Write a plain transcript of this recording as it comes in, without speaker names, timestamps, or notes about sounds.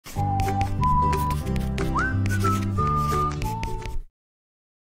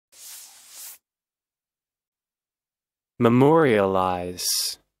Memorialize.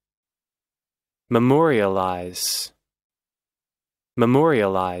 Memorialize.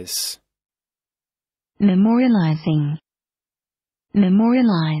 Memorialize. Memorializing.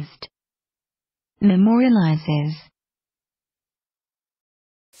 Memorialized. Memorializes.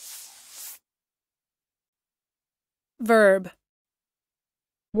 Verb.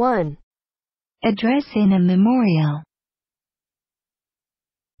 1, Address in a memorial.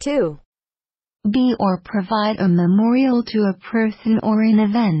 2, Be or provide a memorial to a person or an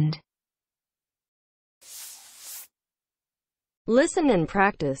event. listen and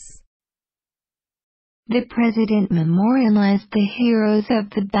practice. The President memorialized the heroes of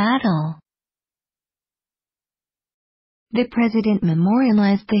the battle. The President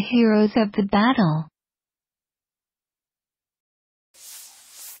memorialized the heroes of the battle.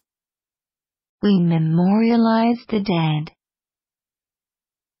 We memorialize the dead.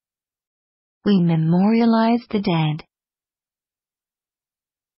 We memorialize the dead.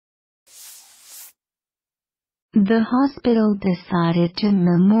 The hospital decided to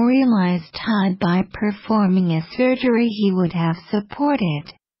memorialize Todd by performing a surgery he would have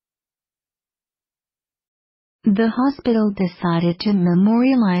supported. The hospital decided to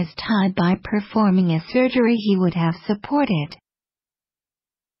memorialize Todd by performing a surgery he would have supported.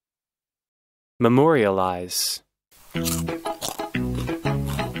 Memorialize.